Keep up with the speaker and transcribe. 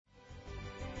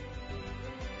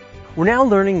We're now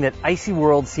learning that icy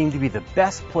worlds seem to be the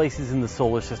best places in the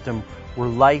solar system where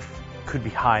life could be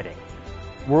hiding.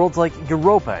 Worlds like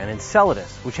Europa and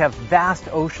Enceladus, which have vast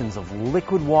oceans of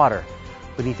liquid water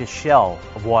beneath a shell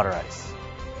of water ice.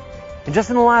 And just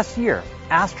in the last year,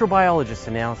 astrobiologists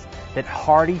announced that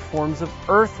hardy forms of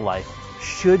Earth life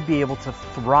should be able to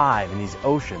thrive in these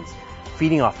oceans,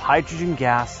 feeding off hydrogen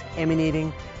gas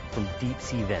emanating from deep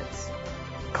sea vents.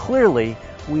 Clearly,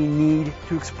 we need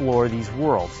to explore these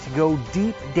worlds, to go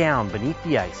deep down beneath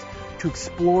the ice, to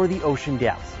explore the ocean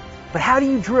depths. But how do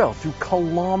you drill through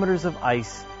kilometers of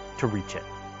ice to reach it?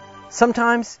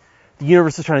 Sometimes the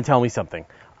universe is trying to tell me something.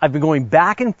 I've been going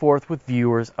back and forth with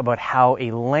viewers about how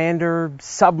a lander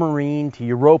submarine to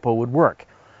Europa would work.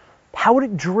 How would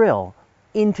it drill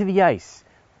into the ice,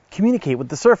 communicate with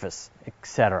the surface,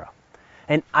 etc.?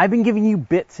 And I've been giving you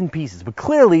bits and pieces, but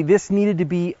clearly this needed to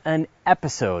be an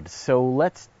episode, so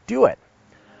let's do it.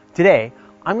 Today,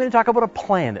 I'm going to talk about a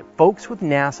plan that folks with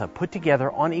NASA put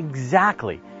together on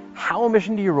exactly how a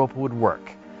mission to Europa would work.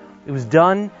 It was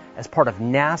done as part of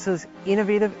NASA's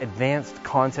Innovative Advanced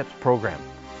Concepts Program.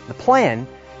 The plan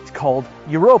is called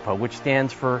Europa, which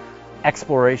stands for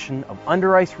Exploration of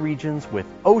Under Ice Regions with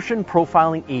Ocean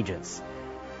Profiling Agents.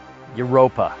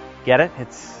 Europa. Get it?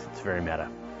 It's very meta.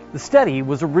 The study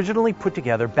was originally put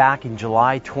together back in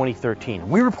July 2013.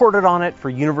 We reported on it for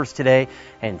Universe Today,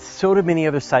 and so did many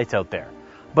other sites out there.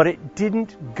 But it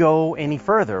didn't go any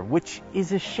further, which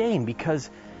is a shame because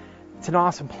it's an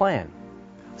awesome plan.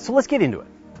 So let's get into it.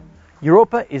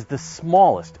 Europa is the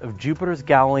smallest of Jupiter's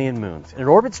Galilean moons, and it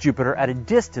orbits Jupiter at a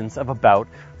distance of about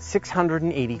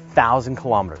 680,000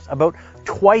 kilometers, about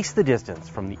twice the distance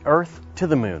from the Earth to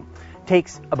the moon. It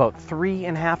takes about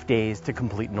 3.5 days to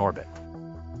complete an orbit.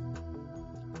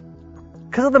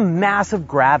 Because of the massive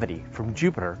gravity from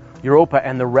Jupiter, Europa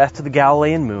and the rest of the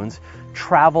Galilean moons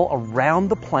travel around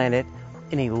the planet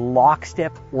in a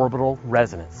lockstep orbital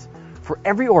resonance. For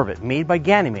every orbit made by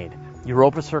Ganymede,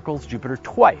 Europa circles Jupiter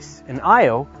twice, and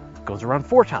Io goes around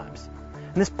 4 times.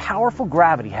 And this powerful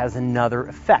gravity has another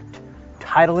effect: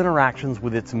 tidal interactions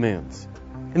with its moons.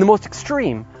 In the most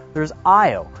extreme, there's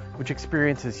Io, which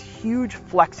experiences huge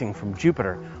flexing from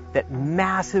Jupiter that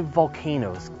massive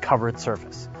volcanoes cover its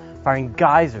surface, firing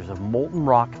geysers of molten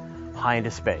rock high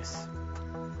into space.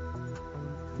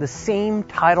 The same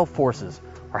tidal forces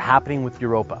are happening with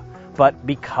Europa, but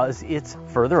because it's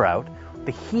further out,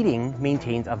 the heating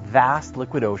maintains a vast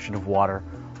liquid ocean of water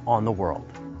on the world.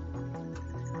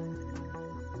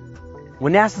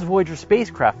 When NASA's Voyager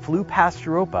spacecraft flew past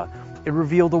Europa, it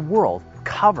revealed a world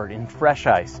covered in fresh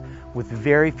ice with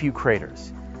very few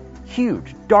craters.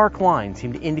 Huge, dark lines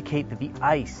seem to indicate that the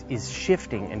ice is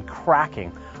shifting and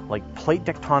cracking like plate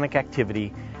tectonic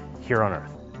activity here on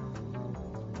Earth.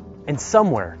 And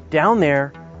somewhere down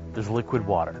there, there's liquid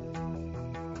water.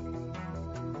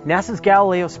 NASA's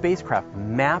Galileo spacecraft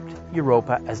mapped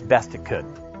Europa as best it could.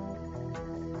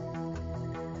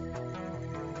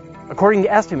 According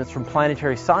to estimates from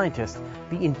planetary scientists,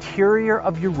 the interior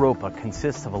of Europa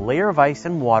consists of a layer of ice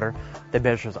and water that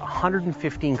measures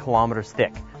 115 kilometers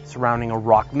thick, surrounding a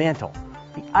rock mantle.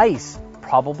 The ice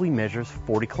probably measures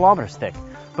 40 kilometers thick,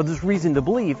 but there's reason to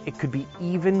believe it could be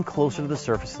even closer to the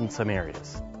surface in some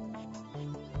areas.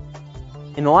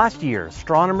 In the last year,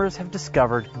 astronomers have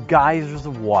discovered geysers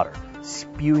of water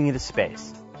spewing into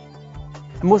space.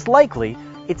 And most likely,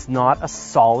 it's not a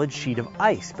solid sheet of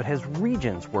ice, but has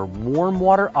regions where warm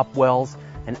water upwells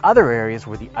and other areas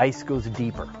where the ice goes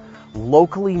deeper.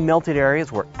 Locally melted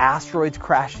areas where asteroids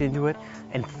crashed into it,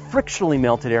 and frictionally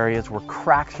melted areas where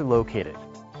cracks are located.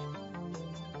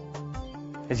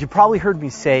 As you probably heard me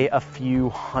say a few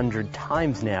hundred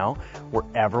times now,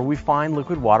 wherever we find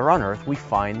liquid water on Earth, we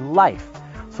find life.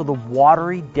 So the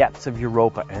watery depths of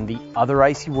Europa and the other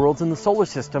icy worlds in the solar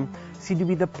system seem to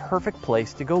be the perfect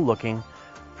place to go looking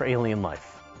for alien life.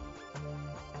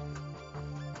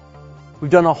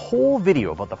 We've done a whole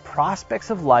video about the prospects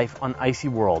of life on icy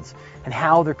worlds and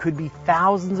how there could be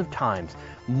thousands of times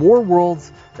more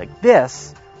worlds like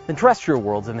this than terrestrial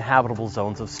worlds in the habitable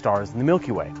zones of stars in the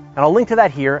Milky Way. And I'll link to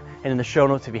that here and in the show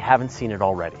notes if you haven't seen it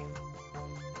already.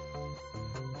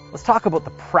 Let's talk about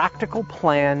the practical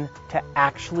plan to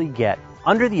actually get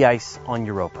under the ice on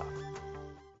Europa.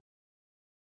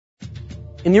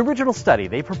 In the original study,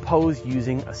 they proposed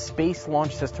using a Space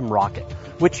Launch System rocket,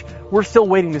 which we're still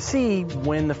waiting to see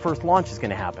when the first launch is going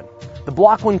to happen. The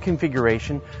Block 1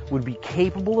 configuration would be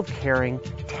capable of carrying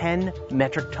 10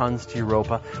 metric tons to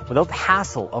Europa without the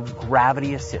hassle of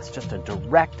gravity assist, just a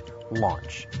direct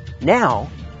launch.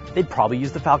 Now, they'd probably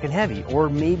use the Falcon Heavy, or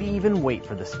maybe even wait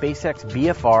for the SpaceX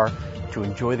BFR to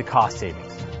enjoy the cost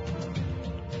savings.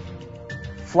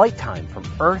 flight time from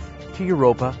Earth to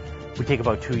Europa would take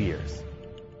about 2 years.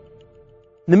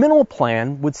 The minimal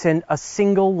plan would send a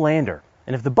single lander,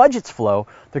 and if the budgets flow,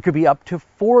 there could be up to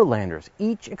 4 landers,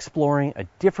 each exploring a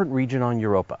different region on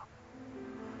Europa.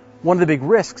 One of the big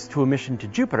risks to a mission to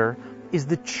Jupiter is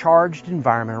the charged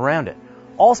environment around it.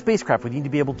 All spacecraft would need to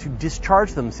be able to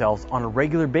discharge themselves on a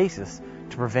regular basis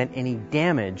to prevent any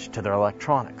damage to their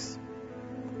electronics.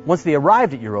 Once they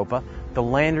arrived at Europa, the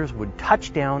landers would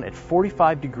touch down at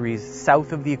 45 degrees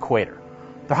south of the equator.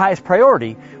 Their highest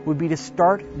priority would be to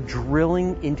start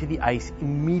drilling into the ice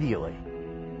immediately.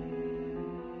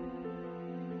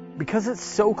 Because it's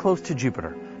so close to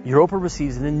Jupiter, Europa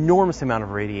receives an enormous amount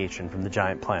of radiation from the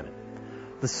giant planet.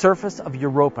 The surface of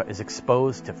Europa is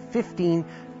exposed to 15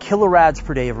 kilorads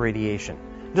per day of radiation.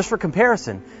 Just for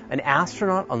comparison, an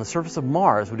astronaut on the surface of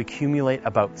Mars would accumulate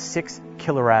about 6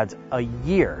 kilorads a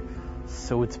year,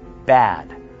 so it's bad.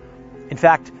 In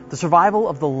fact, the survival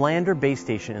of the lander base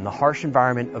station in the harsh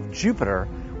environment of Jupiter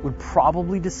would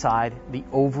probably decide the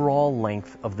overall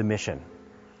length of the mission.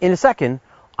 In a second,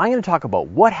 I'm going to talk about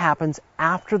what happens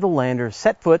after the lander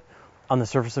set foot on the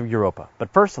surface of Europa.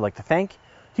 But first, I'd like to thank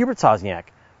Hubert Sosniak,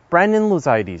 Brandon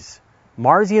Lozaides,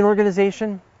 Marsian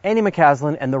Organization, Annie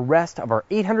McCaslin, and the rest of our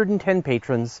 810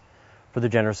 patrons for their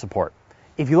generous support.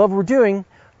 If you love what we're doing,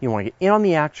 you want to get in on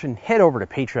the action, head over to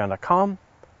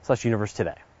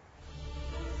patreon.com/universetoday.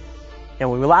 And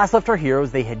when we last left our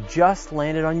heroes, they had just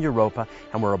landed on Europa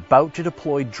and were about to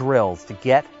deploy drills to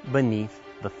get beneath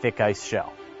the thick ice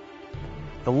shell.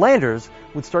 The landers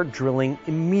would start drilling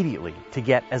immediately to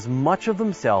get as much of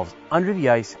themselves under the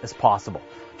ice as possible.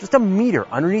 Just a meter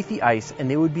underneath the ice, and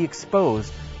they would be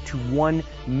exposed to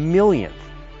 1/1,000,000th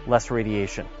less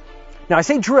radiation. Now, I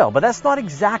say drill, but that's not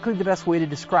exactly the best way to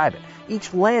describe it.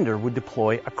 Each lander would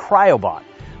deploy a cryobot,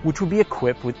 which would be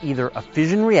equipped with either a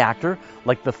fission reactor,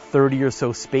 like the 30 or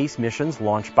so space missions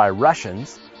launched by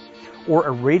Russians, or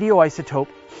a radioisotope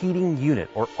heating unit,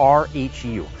 or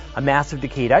RHU, a massive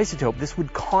decayed isotope. This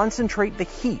would concentrate the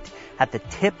heat at the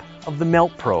tip of the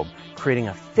melt probe, creating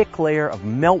a thick layer of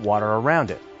meltwater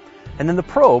around it. And then the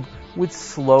probe would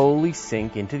slowly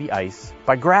sink into the ice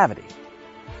by gravity.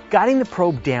 Guiding the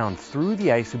probe down through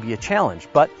the ice would be a challenge,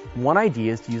 but one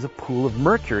idea is to use a pool of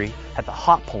mercury at the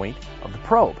hot point of the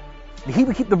probe. The heat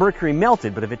would keep the mercury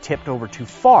melted, but if it tipped over too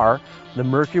far, the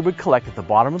mercury would collect at the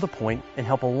bottom of the point and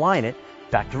help align it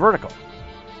back to vertical.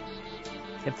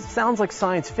 If it sounds like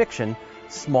science fiction,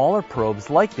 smaller probes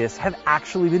like this have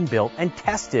actually been built and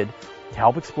tested to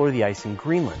help explore the ice in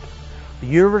Greenland. The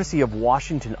University of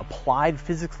Washington Applied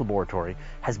Physics Laboratory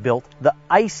has built the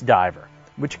Ice Diver,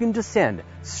 which can descend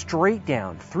straight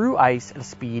down through ice at a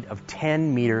speed of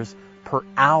 10 meters per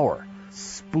hour,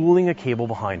 spooling a cable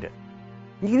behind it.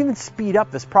 You can even speed up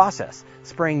this process,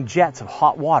 spraying jets of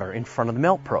hot water in front of the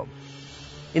melt probe.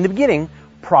 In the beginning,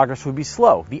 progress would be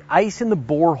slow. The ice in the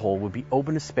borehole would be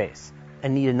open to space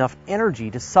and need enough energy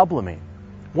to sublimate.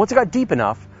 Once it got deep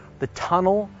enough, the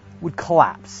tunnel would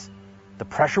collapse, the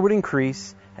pressure would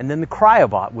increase, and then the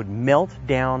cryobot would melt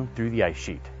down through the ice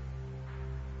sheet.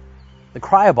 The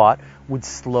cryobot would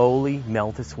slowly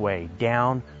melt its way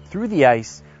down through the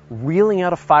ice, reeling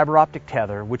out a fiber optic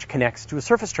tether which connects to a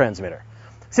surface transmitter.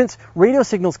 Since radio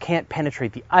signals can't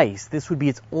penetrate the ice, this would be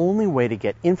its only way to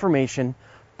get information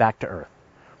back to Earth.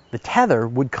 The tether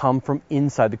would come from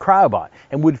inside the cryobot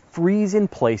and would freeze in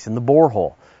place in the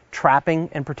borehole, trapping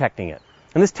and protecting it.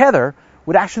 And this tether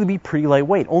would actually be pretty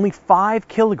lightweight, only 5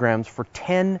 kilograms for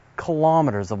 10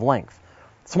 kilometers of length.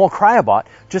 The small cryobot,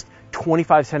 just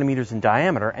 25 centimeters in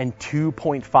diameter and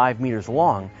 2.5 meters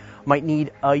long, might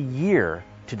need a year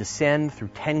to descend through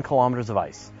 10 kilometers of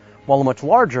ice, while a much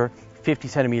larger 50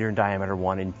 centimeter in diameter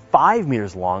one and 5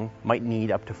 meters long might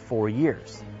need up to 4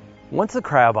 years. Once the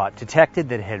cryobot detected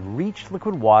that it had reached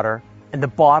liquid water and the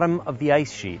bottom of the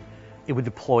ice sheet, it would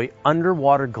deploy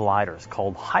underwater gliders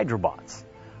called hydrobots.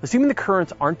 Assuming the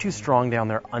currents aren't too strong down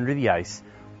there under the ice,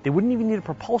 they wouldn't even need a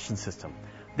propulsion system.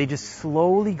 They just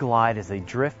slowly glide as they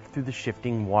drift through the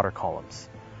shifting water columns.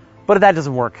 But if that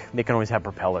doesn't work, they can always have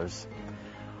propellers.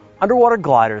 Underwater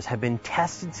gliders have been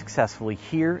tested successfully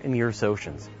here in the Earth's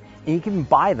oceans, and you can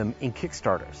buy them in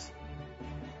Kickstarters.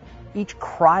 Each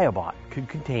cryobot could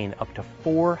contain up to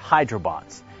 4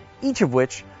 hydrobots, each of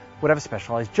which would have a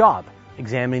specialized job,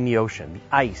 examining the ocean,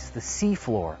 the ice, the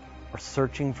seafloor, or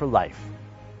searching for life.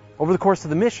 Over the course of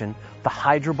the mission, the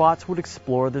hydrobots would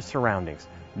explore their surroundings,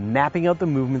 mapping out the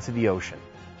movements of the ocean.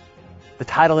 The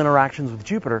tidal interactions with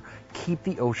Jupiter keep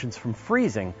the oceans from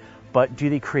freezing, but do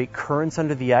they create currents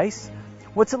under the ice?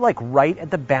 What's it like right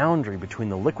at the boundary between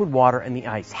the liquid water and the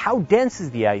ice? How dense is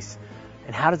the ice,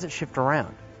 and how does it shift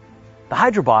around? The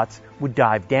hydrobots would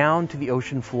dive down to the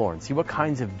ocean floor and see what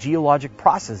kinds of geologic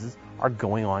processes are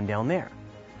going on down there.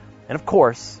 And of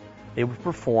course, they would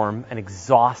perform an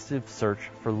exhaustive search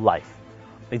for life.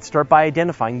 They'd start by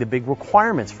identifying the big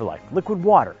requirements for life: liquid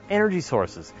water, energy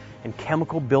sources, and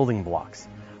chemical building blocks,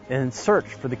 and then search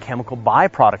for the chemical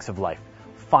byproducts of life,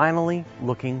 finally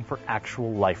looking for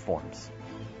actual life forms.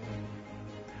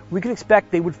 We could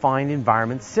expect they would find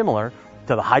environments similar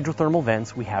to the hydrothermal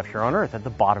vents we have here on Earth at the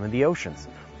bottom of the oceans,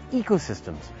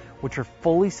 ecosystems which are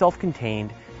fully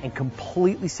self-contained and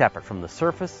completely separate from the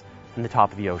surface and the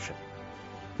top of the ocean.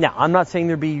 Now, I'm not saying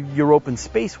there'd be European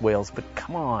space whales, but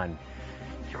come on,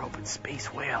 European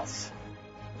space whales.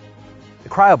 The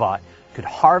cryobot could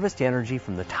harvest energy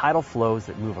from the tidal flows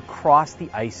that move across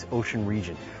the ice ocean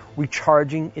region,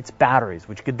 recharging its batteries,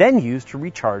 which could then use to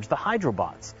recharge the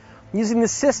hydrobots. Using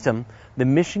this system, the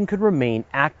mission could remain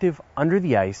active under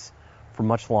the ice for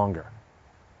much longer.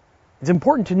 It's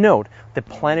important to note that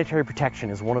planetary protection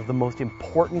is one of the most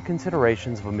important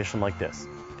considerations of a mission like this.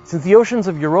 Since the oceans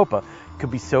of Europa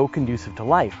could be so conducive to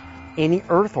life, any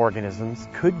Earth organisms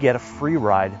could get a free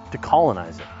ride to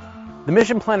colonize it. The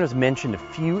mission planners mentioned a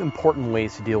few important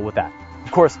ways to deal with that.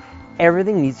 Of course,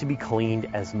 everything needs to be cleaned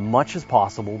as much as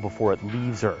possible before it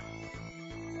leaves Earth.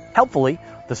 Helpfully,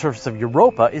 the surface of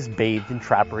Europa is bathed in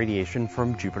trapped radiation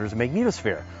from Jupiter's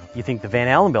magnetosphere. You think the Van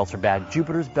Allen belts are bad,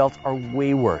 Jupiter's belts are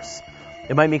way worse.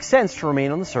 It might make sense to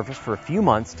remain on the surface for a few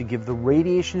months to give the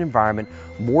radiation environment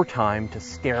more time to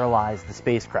sterilize the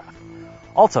spacecraft.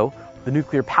 Also, the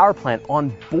nuclear power plant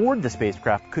on board the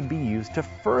spacecraft could be used to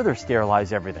further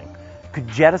sterilize everything. It could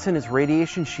jettison its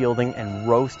radiation shielding and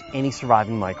roast any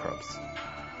surviving microbes.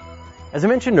 As I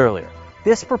mentioned earlier,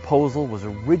 this proposal was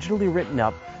originally written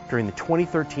up during the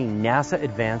 2013 NASA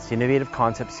Advanced Innovative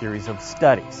Concept series of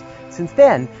studies. Since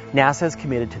then, NASA has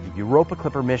committed to the Europa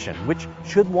Clipper mission, which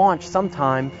should launch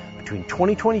sometime between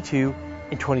 2022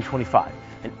 and 2025.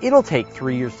 And it'll take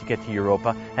 3 years to get to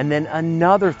Europa, and then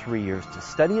another 3 years to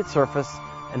study its surface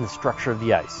and the structure of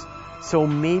the ice. So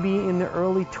maybe in the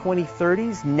early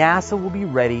 2030s, NASA will be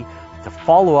ready to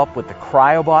follow up with the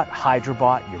Cryobot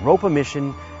Hydrobot Europa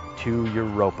mission to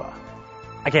Europa.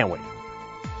 I can't wait.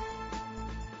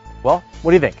 Well, what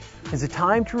do you think? Is it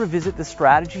time to revisit this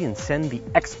strategy and send the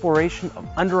exploration of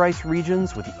under ice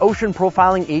regions with the ocean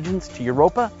profiling agents to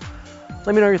Europa?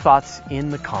 Let me know your thoughts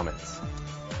in the comments.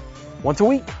 Once a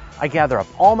week, I gather up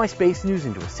all my space news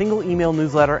into a single email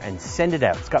newsletter and send it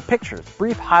out. It's got pictures,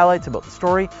 brief highlights about the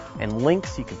story, and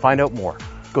links so you can find out more.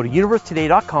 Go to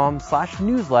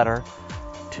universetoday.com/newsletter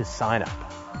to sign up.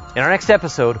 In our next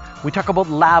episode, we talk about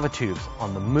lava tubes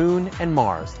on the Moon and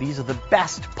Mars. These are the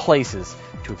best places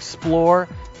to explore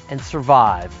and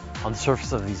survive on the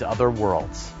surface of these other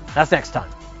worlds. That's next time.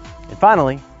 And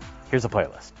finally, here's a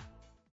playlist.